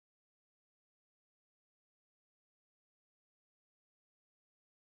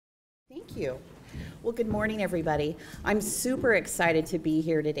Thank you. Well, good morning, everybody. I'm super excited to be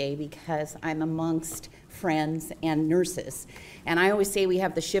here today because I'm amongst friends and nurses. And I always say we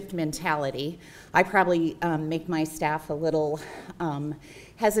have the shift mentality. I probably make my staff a little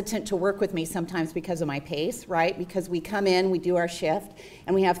hesitant to work with me sometimes because of my pace, right? Because we come in, we do our shift,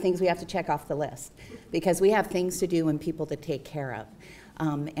 and we have things we have to check off the list because we have things to do and people to take care of.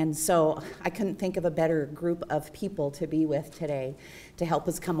 And so I couldn't think of a better group of people to be with today to help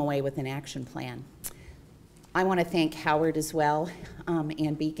us come away with an action plan. I want to thank Howard as well,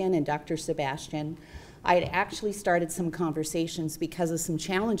 and BHECN and Dr. Sebastian. I had actually started some conversations because of some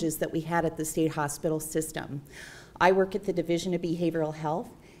challenges that we had at the state hospital system. I work at the Division of Behavioral Health,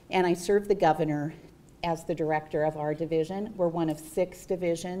 and I serve the governor as the director of our division. We're one of 6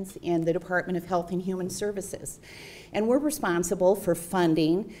 divisions in the Department of Health and Human Services. And we're responsible for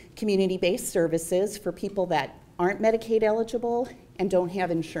funding community-based services for people that aren't Medicaid eligible and don't have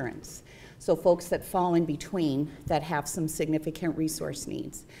insurance. So folks that fall in between that have some significant resource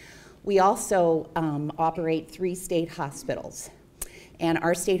needs. We also operate 3 state hospitals. And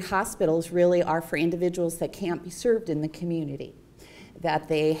our state hospitals really are for individuals that can't be served in the community, that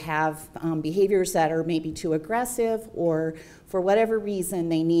they have behaviors that are maybe too aggressive, or for whatever reason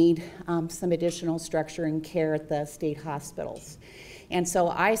they need some additional structure and care at the state hospitals. And so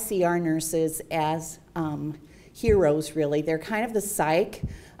I see our nurses as heroes, really. They're kind of the psych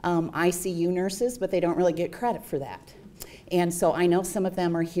ICU nurses, but they don't really get credit for that. And so I know some of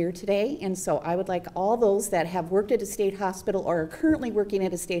them are here today, and so I would like all those that have worked at a state hospital or are currently working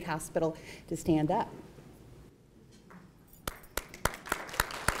at a state hospital to stand up.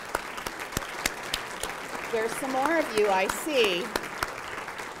 There's some more of you, I see.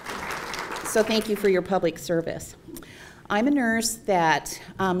 So thank you for your public service. I'm a nurse that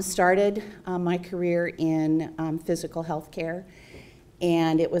started my career in physical health care,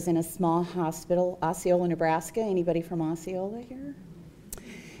 and it was in a small hospital, Osceola, Nebraska. Anybody from Osceola here?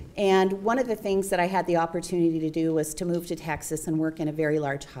 And one of the things that I had the opportunity to do was to move to Texas and work in a very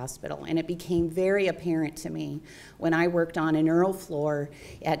large hospital. And it became very apparent to me when I worked on a neuro floor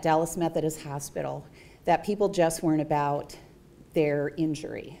at Dallas Methodist Hospital that people just weren't about their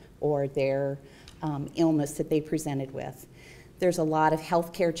injury or their illness that they presented with. There's a lot of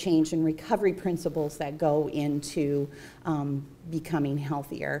healthcare change and recovery principles that go into becoming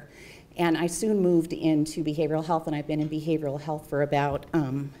healthier. And I soon moved into behavioral health, and I've been in behavioral health for about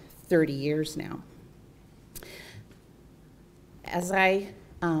 30 years now. As I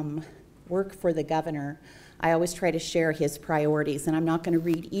work for the governor, I always try to share his priorities, and I'm not going to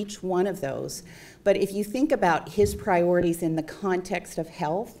read each one of those. But if you think about his priorities in the context of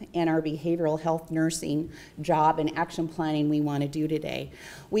health and our behavioral health nursing job and action planning we want to do today,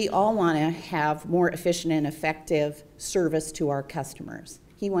 we all want to have more efficient and effective service to our customers.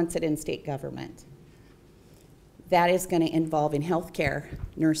 He wants it in state government. That is going to involve in healthcare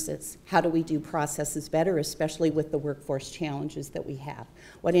nurses. How do we do processes better, especially with the workforce challenges that we have?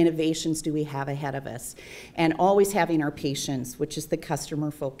 What innovations do we have ahead of us? And always having our patients, which is the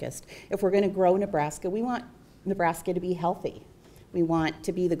customer focused. If we're going to grow Nebraska, we want Nebraska to be healthy. We want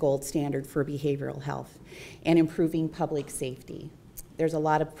to be the gold standard for behavioral health and improving public safety. There's a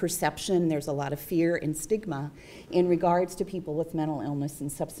lot of perception, there's a lot of fear and stigma in regards to people with mental illness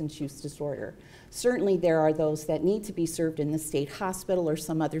and substance use disorder. Certainly there are those that need to be served in the state hospital or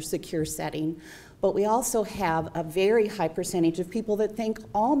some other secure setting, but we also have a very high percentage of people that think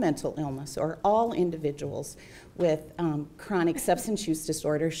all mental illness or all individuals with chronic substance use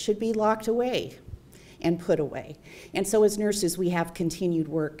disorder should be locked away and put away. And so as nurses, we have continued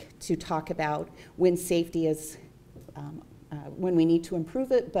work to talk about when safety is when we need to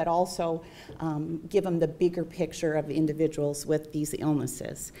improve it, but also give them the bigger picture of individuals with these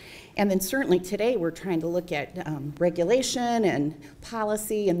illnesses. And then certainly today we're trying to look at regulation and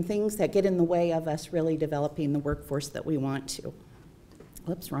policy and things that get in the way of us really developing the workforce that we want to.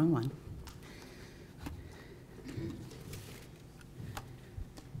 Whoops, wrong one.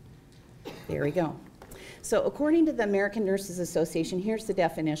 There we go. So according to the American Nurses Association, here's the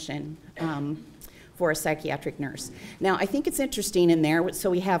definition for a psychiatric nurse. Now, I think it's interesting in there,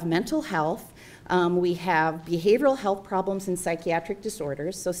 so we have mental health, we have behavioral health problems and psychiatric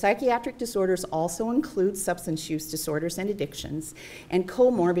disorders. So psychiatric disorders also include substance use disorders and addictions and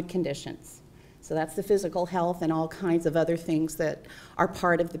comorbid conditions. So that's the physical health and all kinds of other things that are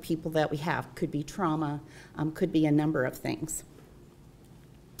part of the people that we have. Could be trauma, could be a number of things.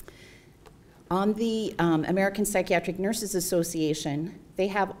 On the American Psychiatric Nurses Association, they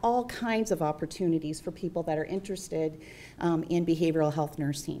have all kinds of opportunities for people that are interested in behavioral health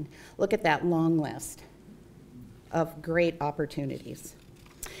nursing. Look at that long list of great opportunities.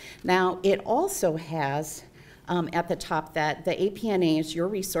 Now, it also has at the top that the APNA is your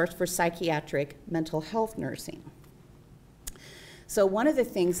resource for psychiatric mental health nursing. So one of the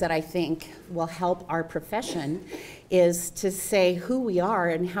things that I think will help our profession is to say who we are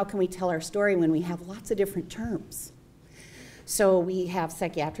and how can we tell our story when we have lots of different terms. So we have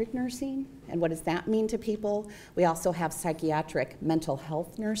psychiatric nursing, and what does that mean to people? We also have psychiatric mental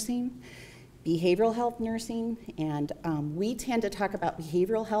health nursing, behavioral health nursing, and we tend to talk about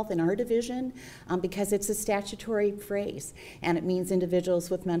behavioral health in our division because it's a statutory phrase, and it means individuals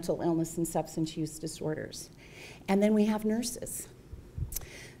with mental illness and substance use disorders. And then we have nurses.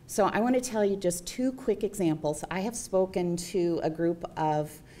 So I want to tell you just two quick examples. I have spoken to a group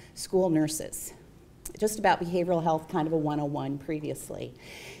of school nurses, just about behavioral health, kind of a 101 previously.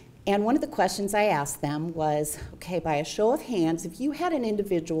 And one of the questions I asked them was, okay, by a show of hands, if you had an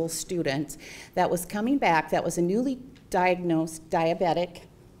individual student that was coming back that was a newly diagnosed diabetic,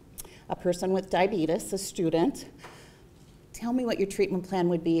 a person with diabetes, a student, tell me what your treatment plan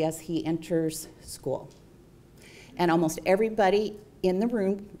would be as he enters school. And almost everybody in the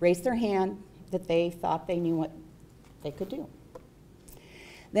room raised their hand that they thought they knew what they could do.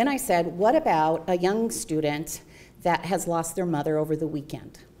 Then I said, what about a young student that has lost their mother over the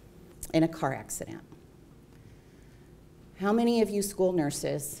weekend in a car accident? How many of you school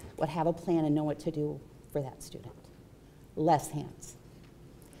nurses would have a plan and know what to do for that student? Less hands.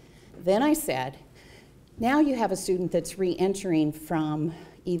 Then I said, now you have a student that's re-entering from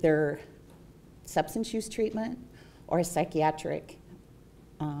either substance use treatment or a psychiatric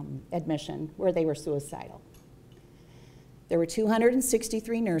admission where they were suicidal. There were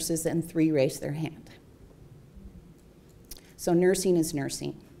 263 nurses and 3 raised their hand. So nursing is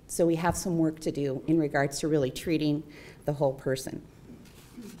nursing. So we have some work to do in regards to really treating the whole person.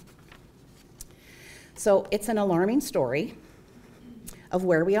 So it's an alarming story of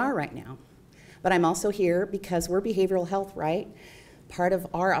where we are right now. But I'm also here because we're behavioral health, right? Part of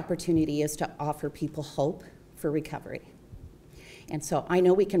our opportunity is to offer people hope for recovery. And so I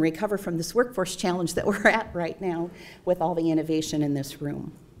know we can recover from this workforce challenge that we're at right now with all the innovation in this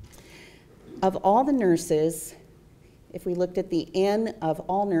room. Of all the nurses, if we looked at the N of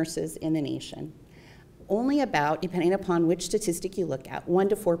all nurses in the nation, only about, depending upon which statistic you look at, 1%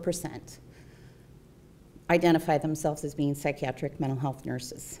 to 4% identify themselves as being psychiatric mental health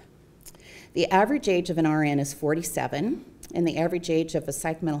nurses. The average age of an RN is 47, and the average age of a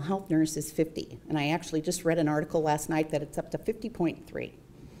psych mental health nurse is 50. And I actually just read an article last night that it's up to 50.3.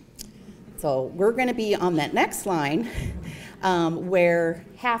 So we're going to be on that next line where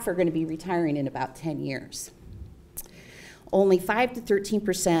half are going to be retiring in about 10 years. Only 5 to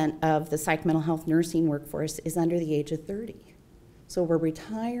 13% of the psych mental health nursing workforce is under the age of 30. So we're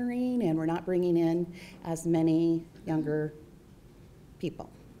retiring and we're not bringing in as many younger people.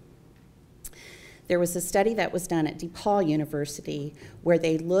 There was a study that was done at DePaul University where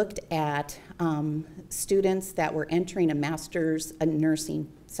they looked at students that were entering a master's in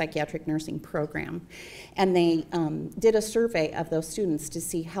psychiatric nursing program. And they did a survey of those students to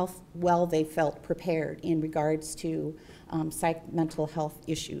see how well they felt prepared in regards to mental health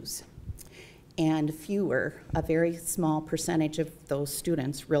issues. And a very small percentage of those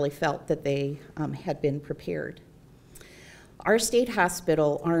students really felt that they had been prepared. Our state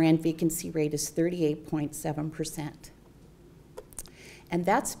hospital RN vacancy rate is 38.7%. And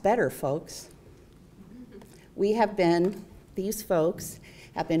that's better, folks. These folks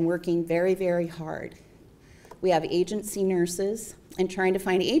have been working very, very hard. We have agency nurses, and trying to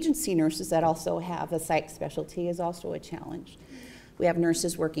find agency nurses that also have a psych specialty is also a challenge. We have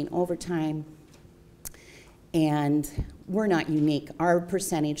nurses working overtime, and we're not unique. Our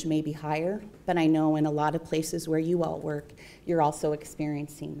percentage may be higher, but I know in a lot of places where you all work, you're also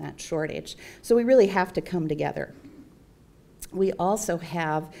experiencing that shortage. So we really have to come together. We also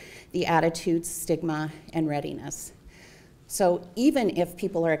have the attitude, stigma, and readiness. So even if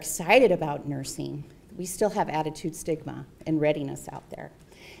people are excited about nursing, we still have attitude, stigma, and readiness out there.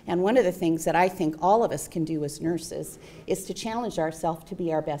 And one of the things that I think all of us can do as nurses is to challenge ourselves to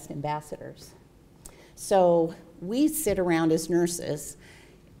be our best ambassadors. So we sit around as nurses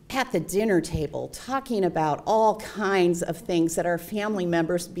at the dinner table talking about all kinds of things that our family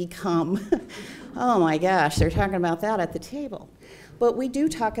members become, oh my gosh, they're talking about that at the table. But we do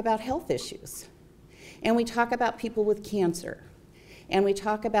talk about health issues. And we talk about people with cancer. And we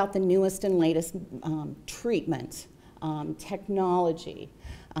talk about the newest and latest treatment, technology,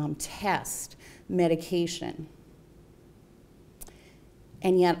 test, medication.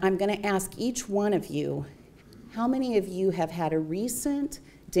 And yet I'm going to ask each one of you, how many of you have had a recent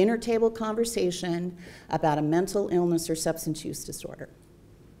dinner table conversation about a mental illness or substance use disorder?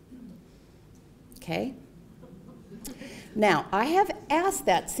 okay? Now, I have asked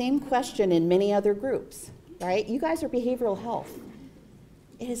that same question in many other groups, right? You guys are behavioral health.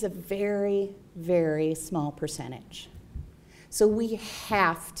 It is a very, very small percentage. So we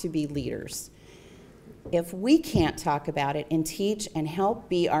have to be leaders. If we can't talk about it and teach and help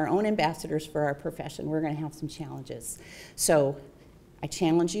be our own ambassadors for our profession, we're going to have some challenges. So I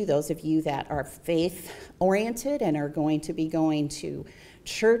challenge you, those of you that are faith-oriented and are going to be going to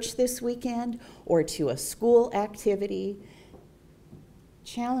church this weekend or to a school activity,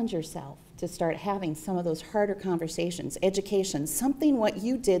 challenge yourself to start having some of those harder conversations. Education, something what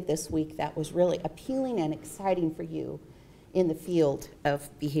you did this week that was really appealing and exciting for you in the field of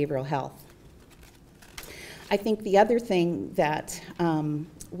behavioral health. I think the other thing that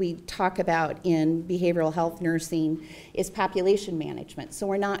we talk about in behavioral health nursing is population management. So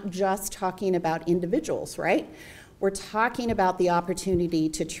we're not just talking about individuals, right? We're talking about the opportunity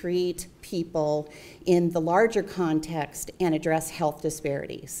to treat people in the larger context and address health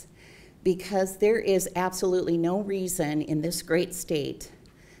disparities. Because there is absolutely no reason in this great state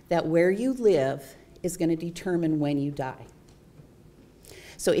that where you live is going to determine when you die.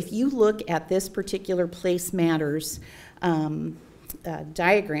 So if you look at this particular Place Matters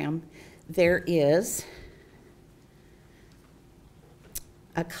diagram, there is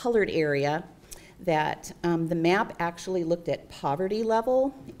a colored area that the map actually looked at poverty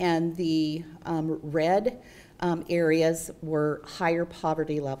level, and the red areas were higher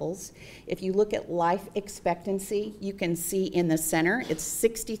poverty levels. If you look at life expectancy, you can see in the center, it's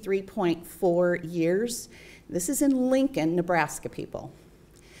 63.4 years. This is in Lincoln, Nebraska, people.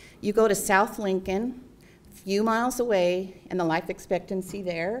 You go to South Lincoln, a few miles away, and the life expectancy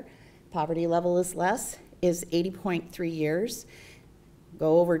there, poverty level is less, is 80.3 years.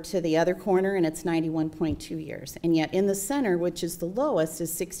 Go over to the other corner and it's 91.2 years. And yet in the center, which is the lowest,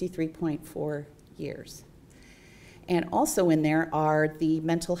 is 63.4 years. And also in there are the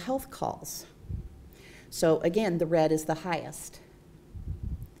mental health calls. So again, the red is the highest.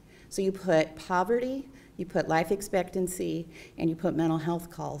 So you put poverty, you put life expectancy, and you put mental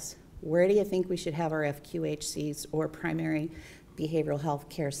health calls. Where do you think we should have our FQHCs or primary behavioral health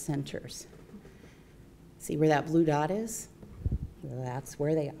care centers? See where that blue dot is? That's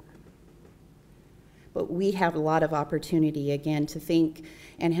where they are. But we have a lot of opportunity, again, to think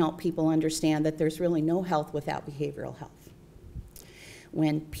and help people understand that there's really no health without behavioral health.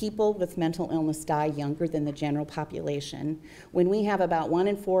 When people with mental illness die younger than the general population, when we have about 1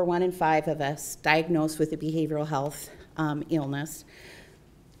 in 4, 1 in 5 of us diagnosed with a behavioral health illness,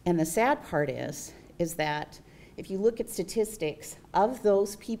 and the sad part is that if you look at statistics of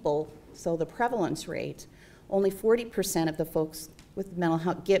those people, so the prevalence rate, only 40% of the folks with mental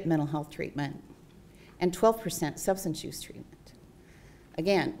health get mental health treatment, and 12% substance use treatment.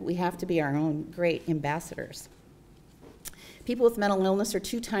 Again, we have to be our own great ambassadors. People with mental illness are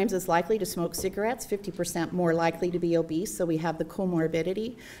 2 times as likely to smoke cigarettes, 50% more likely to be obese, so we have the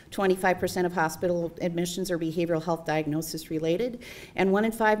comorbidity. 25% of hospital admissions are behavioral health diagnosis related, and 1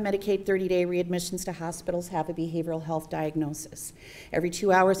 in 5 Medicaid 30-day readmissions to hospitals have a behavioral health diagnosis. Every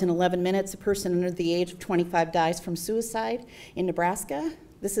 2 hours and 11 minutes, a person under the age of 25 dies from suicide. In Nebraska,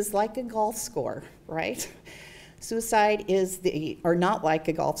 this is like a golf score, right? Suicide is not like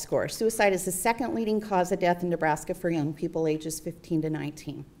a golf score. Suicide is the second leading cause of death in Nebraska for young people ages 15 to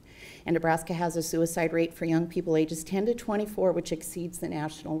 19. And Nebraska has a suicide rate for young people ages 10 to 24, which exceeds the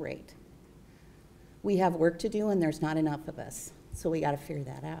national rate. We have work to do, and there's not enough of us. So we got to figure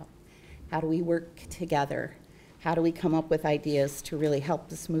that out. How do we work together? How do we come up with ideas to really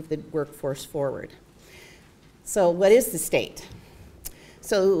help us move the workforce forward? So what is the state?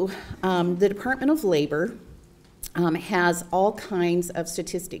 So the Department of Labor has all kinds of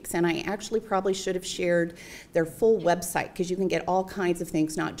statistics, and I actually probably should have shared their full website because you can get all kinds of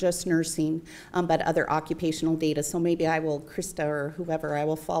things, not just nursing, but other occupational data. So maybe I will, Krista or whoever, I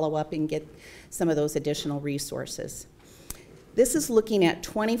will follow up and get some of those additional resources. This is looking at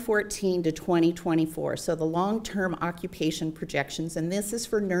 2014 to 2024, so the long-term occupation projections, and this is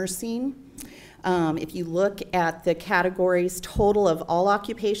for nursing. If you look at the categories, total of all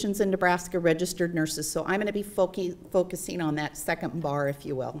occupations in Nebraska, registered nurses. So I'm going to be focusing on that second bar, if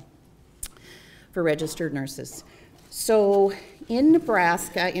you will, for registered nurses. So in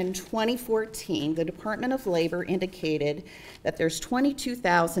Nebraska in 2014, the Department of Labor indicated that there's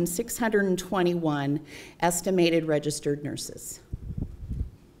 22,621 estimated registered nurses.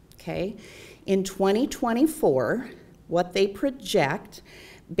 Okay. In 2024, what they project,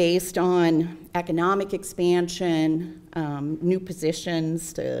 based on economic expansion, new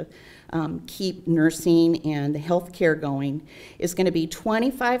positions to keep nursing and the healthcare going, is going to be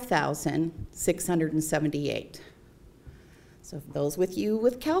 25,678. So for those with you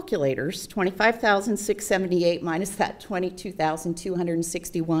with calculators, 25,678 minus that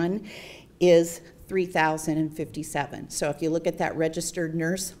 22,261 is 3,057. So if you look at that registered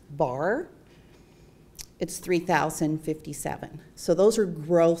nurse bar, it's 3,057. So those are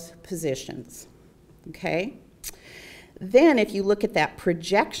growth positions, okay? Then if you look at that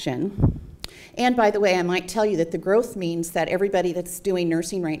projection, and by the way, I might tell you that the growth means that everybody that's doing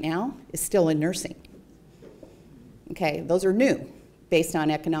nursing right now is still in nursing. Okay, those are new based on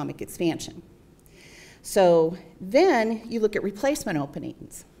economic expansion. So then you look at replacement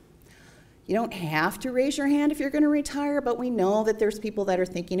openings. You don't have to raise your hand if you're going to retire, but we know that there's people that are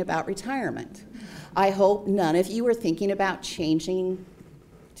thinking about retirement. I hope none of you are thinking about changing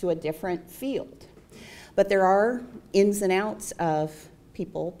to a different field. But there are ins and outs of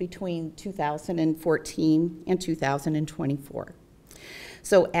people between 2014 and 2024.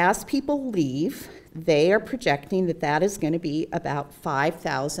 So as people leave, they are projecting that that is going to be about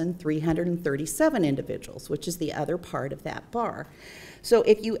 5,337 individuals, which is the other part of that bar. So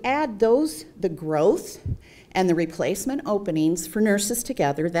if you add those, the growth and the replacement openings for nurses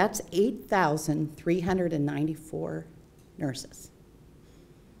together, that's 8,394 nurses.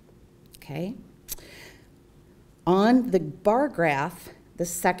 Okay? On the bar graph, the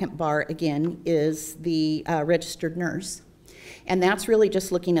second bar, again, is the registered nurse. And that's really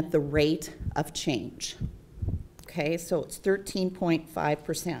just looking at the rate of change. Okay, so it's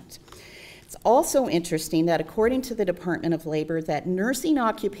 13.5%. It's also interesting that according to the Department of Labor, that nursing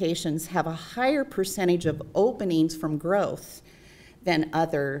occupations have a higher percentage of openings from growth than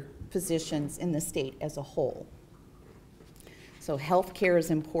other positions in the state as a whole. So healthcare is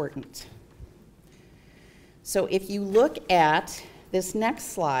important. So if you look at this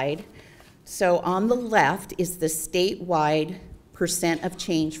next slide, so on the left is the statewide percent of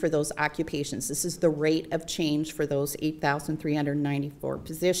change for those occupations. This is the rate of change for those 8,394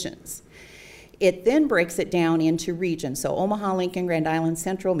 positions. It then breaks it down into regions. So Omaha, Lincoln, Grand Island,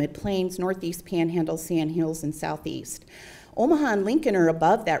 Central, Mid-Plains, Northeast, Panhandle, Sand Hills, and Southeast. Omaha and Lincoln are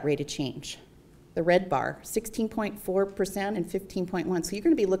above that rate of change. The red bar, 16.4% and 15.1%. So you're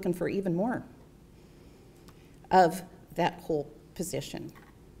going to be looking for even more of that whole position.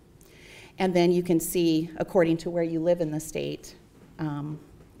 And then you can see, according to where you live in the state,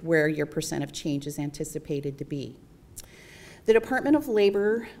 where your percent of change is anticipated to be. The Department of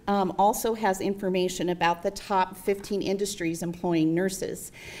Labor also has information about the top 15 industries employing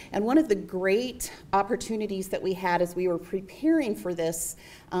nurses. And one of the great opportunities that we had as we were preparing for this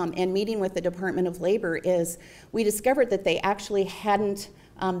and meeting with the Department of Labor is we discovered that they actually hadn't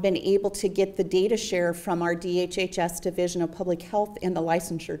been able to get the data share from our DHHS Division of Public Health and the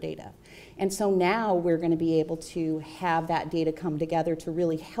licensure data. And so now we're going to be able to have that data come together to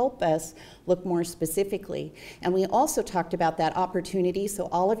really help us look more specifically. And we also talked about that opportunity, so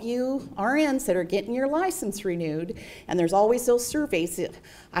all of you RNs that are getting your license renewed, and there's always those surveys,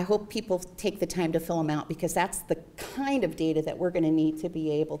 I hope people take the time to fill them out, because that's the kind of data that we're going to need to be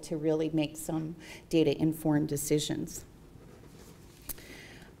able to really make some data-informed decisions.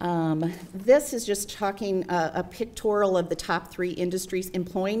 This is just talking a pictorial of the top 3 industries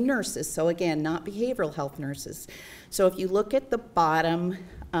employing nurses. So again, not behavioral health nurses. So if you look at the bottom,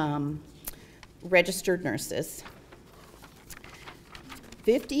 registered nurses,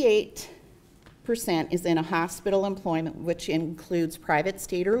 58% is in a hospital employment, which includes private,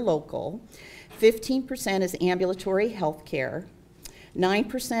 state, or local. 15% is ambulatory health care.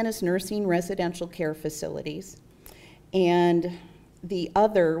 9% is nursing residential care facilities. And the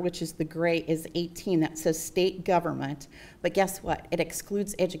other, which is the gray, is 18. That says state government. But guess what? It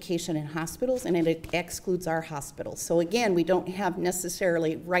excludes education in hospitals, and it excludes our hospitals. So again, we don't have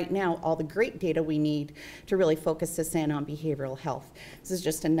necessarily right now all the great data we need to really focus this in on behavioral health. This is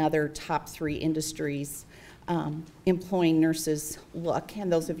just another top 3 industries employing nurses look.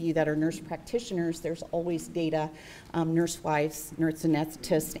 And those of you that are nurse practitioners, there's always data, nurse wives, nurse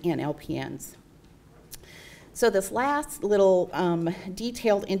anesthetists, and LPNs. So this last little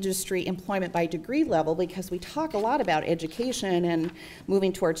detailed industry employment by degree level, because we talk a lot about education and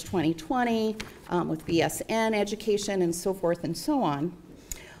moving towards 2020 with BSN education and so forth and so on.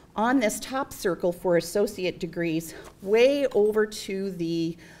 On this top circle for associate degrees, way over to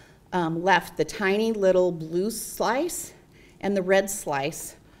the left, the tiny little blue slice and the red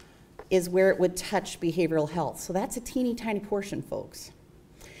slice is where it would touch behavioral health. So that's a teeny tiny portion, folks.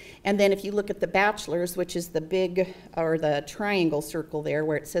 And then if you look at the bachelor's, which is the big, or the triangle circle there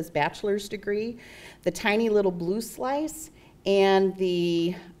where it says bachelor's degree, the tiny little blue slice and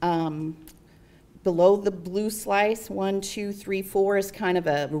the, below the blue slice, 1, 2, 3, 4 is kind of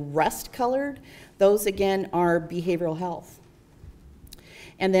a rust colored. Those again are behavioral health.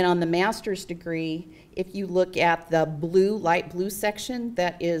 And then on the master's degree, if you look at the blue, light blue section,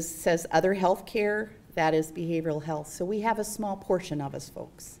 that says other healthcare, that is behavioral health. So we have a small portion of us,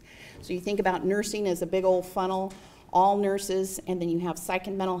 folks. So you think about nursing as a big old funnel, all nurses, and then you have psych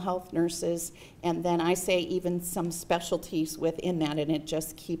and mental health nurses, and then I say even some specialties within that, and it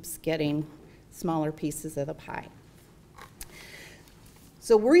just keeps getting smaller pieces of the pie.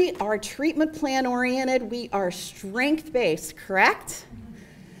 So we are treatment plan oriented, we are strength based, correct?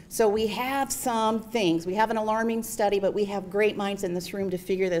 So we have some things. We have an alarming study, but we have great minds in this room to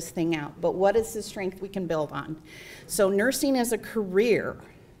figure this thing out. But what is the strength we can build on? So nursing as a career.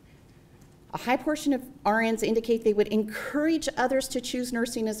 A high portion of RNs indicate they would encourage others to choose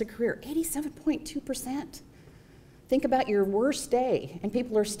nursing as a career, 87.2%. Think about your worst day, and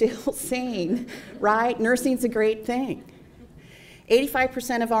people are still saying, right, nursing's a great thing.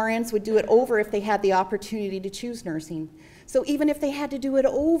 85% of RNs would do it over if they had the opportunity to choose nursing. So even if they had to do it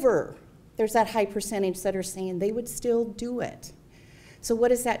over, there's that high percentage that are saying they would still do it. So what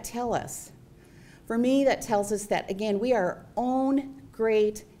does that tell us? For me, that tells us that, again, we are our own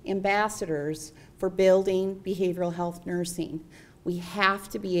great ambassadors for building behavioral health nursing. We have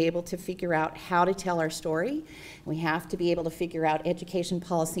to be able to figure out how to tell our story. We have to be able to figure out education,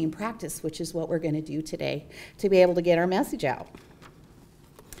 policy, and practice, which is what we're going to do today, to be able to get our message out.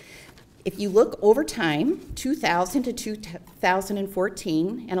 If you look over time, 2000 to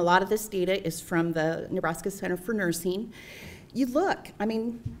 2014, and a lot of this data is from the Nebraska Center for Nursing, you look, I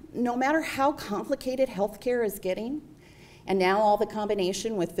mean, no matter how complicated healthcare is getting, and now all the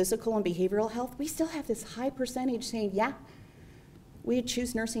combination with physical and behavioral health, we still have this high percentage saying, yeah, we'd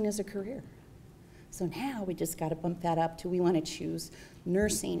choose nursing as a career. So now we just got to bump that up to we want to choose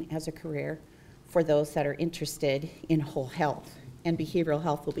nursing as a career for those that are interested in whole health, and behavioral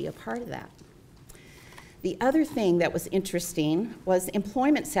health will be a part of that. The other thing that was interesting was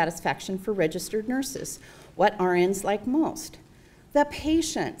employment satisfaction for registered nurses. What RNs like most? The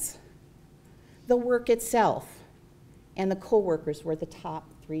patients, the work itself, and the co-workers were the top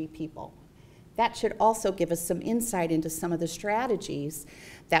 3 people. That should also give us some insight into some of the strategies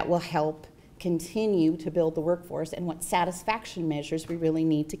that will help continue to build the workforce and what satisfaction measures we really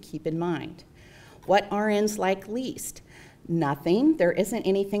need to keep in mind. What RNs like least? Nothing. There isn't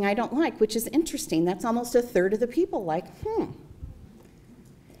anything I don't like, which is interesting. That's almost 1/3 of the people like,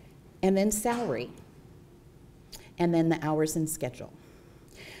 And then salary. And then the hours and schedule.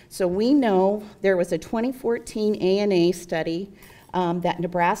 So we know there was a 2014 ANA study that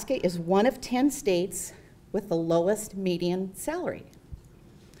Nebraska is one of 10 states with the lowest median salary.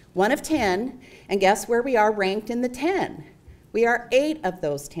 One of 10, and guess where we are ranked in the 10? We are 8 of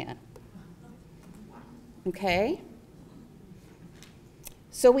those 10. Okay?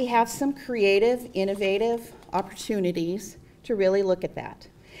 So we have some creative, innovative opportunities to really look at that.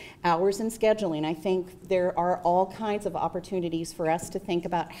 Hours and scheduling, I think there are all kinds of opportunities for us to think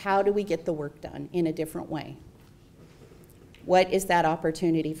about how do we get the work done in a different way. What is that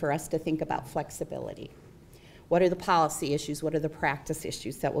opportunity for us to think about flexibility? What are the policy issues? What are the practice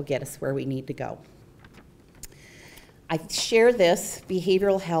issues that will get us where we need to go? I share this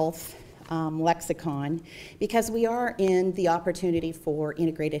behavioral health lexicon because we are in the opportunity for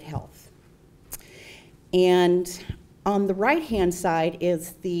integrated health. And on the right-hand side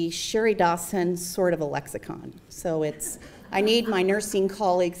is the Sheri Dawson sort of a lexicon. So I need my nursing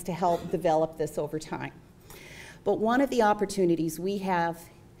colleagues to help develop this over time. But one of the opportunities we have,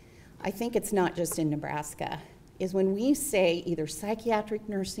 I think it's not just in Nebraska, is when we say either psychiatric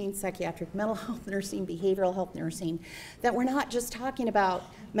nursing, psychiatric mental health nursing, behavioral health nursing, that we're not just talking about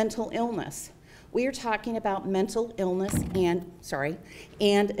mental illness. We are talking about mental illness and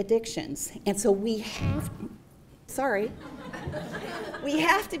addictions. And so we have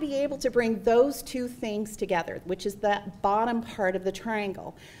to be able to bring those two things together, which is that bottom part of the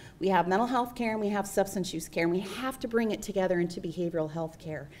triangle. We have mental health care and we have substance use care, and we have to bring it together into behavioral health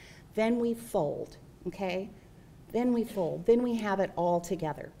care. Then we fold, okay? Then we fold, then we have it all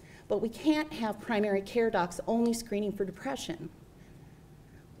together. But we can't have primary care docs only screening for depression.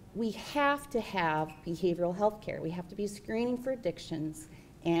 We have to have behavioral health care. We have to be screening for addictions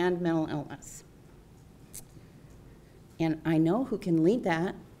and mental illness. And I know who can lead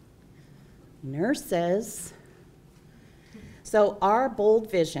that. Nurses. So our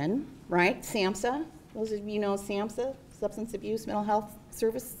bold vision, right, SAMHSA, those of you know SAMHSA, Substance Abuse Mental Health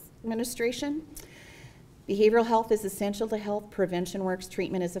Service Administration. Behavioral health is essential to health. Prevention works,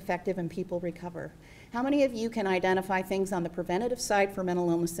 treatment is effective, and people recover. How many of you can identify things on the preventative side for mental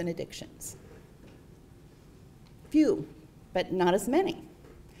illness and addictions? Few, but not as many.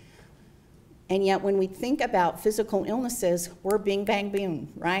 And yet when we think about physical illnesses, we're bing, bang,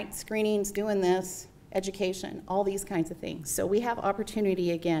 boom, right? Screenings, doing this, education, all these kinds of things. So we have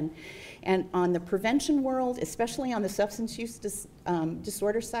opportunity again. And on the prevention world, especially on the substance use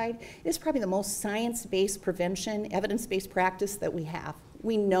disorder side, it is probably the most science-based prevention, evidence-based practice that we have.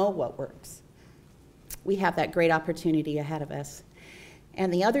 We know what works. We have that great opportunity ahead of us.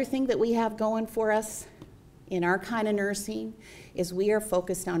 And the other thing that we have going for us in our kind of nursing is we are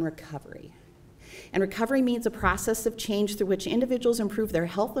focused on recovery. And recovery means a process of change through which individuals improve their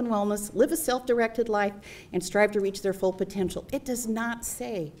health and wellness, live a self-directed life, and strive to reach their full potential. It does not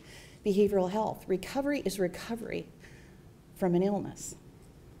say behavioral health. Recovery is recovery from an illness.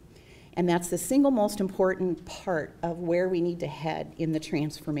 And that's the single most important part of where we need to head in the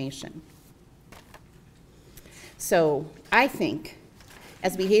transformation. So I think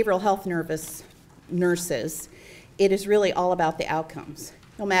as behavioral health nurses, it is really all about the outcomes.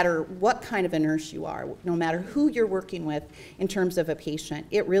 No matter what kind of a nurse you are, no matter who you're working with in terms of a patient,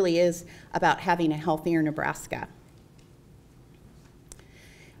 it really is about having a healthier Nebraska.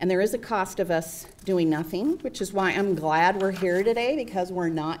 And there is a cost of us doing nothing, which is why I'm glad we're here today, because we're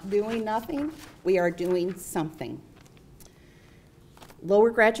not doing nothing, we are doing something.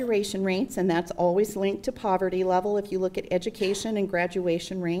 Lower graduation rates, and that's always linked to poverty level if you look at education and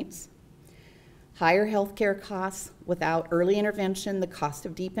graduation rates. Higher healthcare costs without early intervention, the cost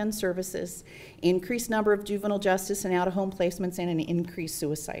of deep end services, increased number of juvenile justice and out-of-home placements, and an increased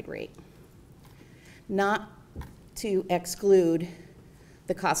suicide rate. Not to exclude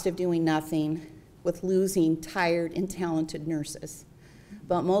the cost of doing nothing with losing tired and talented nurses,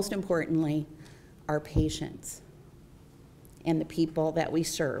 but most importantly, our patients and the people that we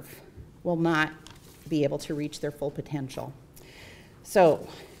serve will not be able to reach their full potential. So,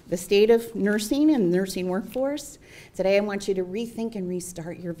 the state of nursing and nursing workforce. Today I want you to rethink and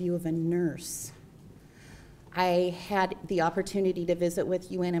restart your view of a nurse. I had the opportunity to visit with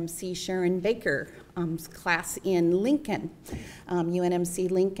UNMC Sharon Baker's class in Lincoln, UNMC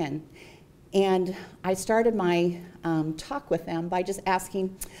Lincoln. And I started my talk with them by just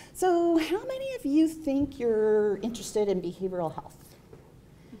asking, so how many of you think you're interested in behavioral health?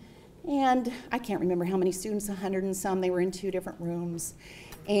 And I can't remember how many students, 100 and some, they were in 2 different rooms.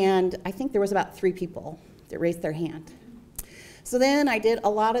 And I think there was about 3 people that raised their hand. So then I did a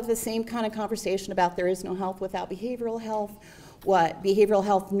lot of the same kind of conversation about there is no health without behavioral health, what behavioral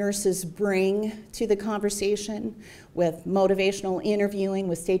health nurses bring to the conversation with motivational interviewing,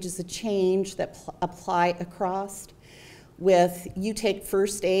 with stages of change that apply across, with you take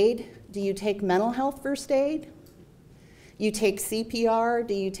first aid. Do you take mental health first aid? You take CPR,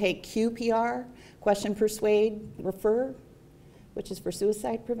 do you take QPR? Question, persuade, refer, which is for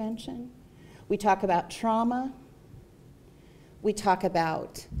suicide prevention. We talk about trauma. We talk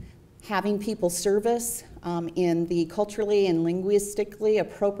about having people service in the culturally and linguistically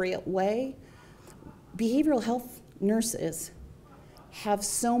appropriate way. Behavioral health nurses have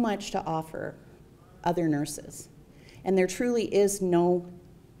so much to offer other nurses, and there truly is no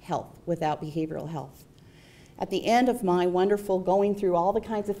health without behavioral health. At the end of my wonderful going through all the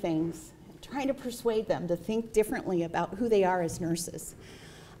kinds of things, trying to persuade them to think differently about who they are as nurses,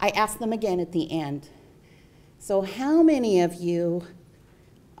 I asked them again at the end, so how many of you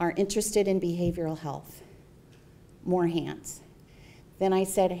are interested in behavioral health? More hands. Then I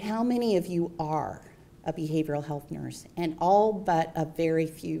said, how many of you are a behavioral health nurse? And all but a very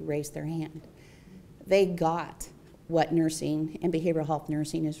few raised their hand. They got what nursing and behavioral health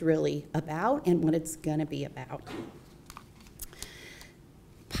nursing is really about and what it's going to be about.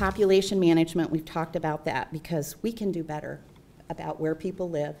 Population management, we've talked about that because we can do better about where people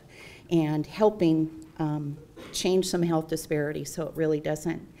live and helping change some health disparities so it really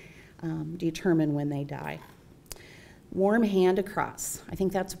doesn't determine when they die. Warm hand across. I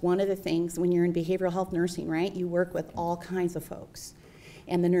think that's one of the things when you're in behavioral health nursing, right? You work with all kinds of folks,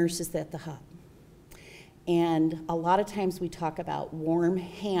 and the nurse is at the hub. And a lot of times we talk about warm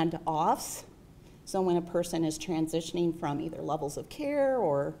hand-offs. So when a person is transitioning from either levels of care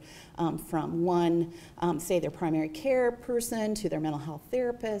or from one, say their primary care person to their mental health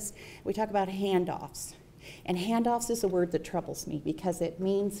therapist, we talk about handoffs. And handoffs is a word that troubles me because it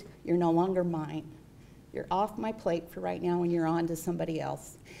means you're no longer mine. You're off my plate for right now and you're on to somebody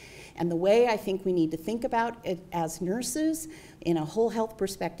else. And the way I think we need to think about it as nurses in a whole health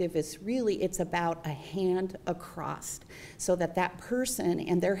perspective is really, it's about a hand across, so that that person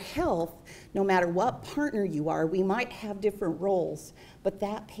and their health, no matter what partner you are, we might have different roles, but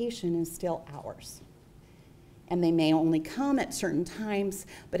that patient is still ours. And they may only come at certain times,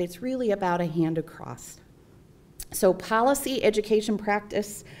 but it's really about a hand across. So policy, education,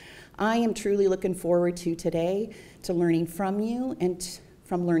 practice, I am truly looking forward to today, to learning from you and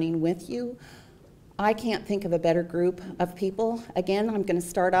from learning with you. I can't think of a better group of people. Again, I'm going to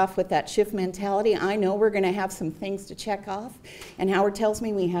start off with that shift mentality. I know we're going to have some things to check off, and Howard tells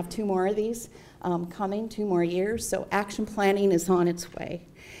me we have 2 more of these coming, 2 more years, so action planning is on its way.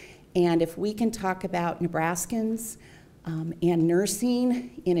 And if we can talk about Nebraskans and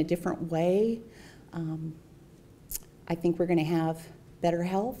nursing in a different way, I think we're going to have better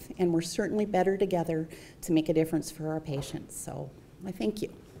health, and we're certainly better together to make a difference for our patients. So I thank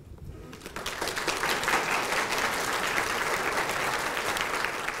you.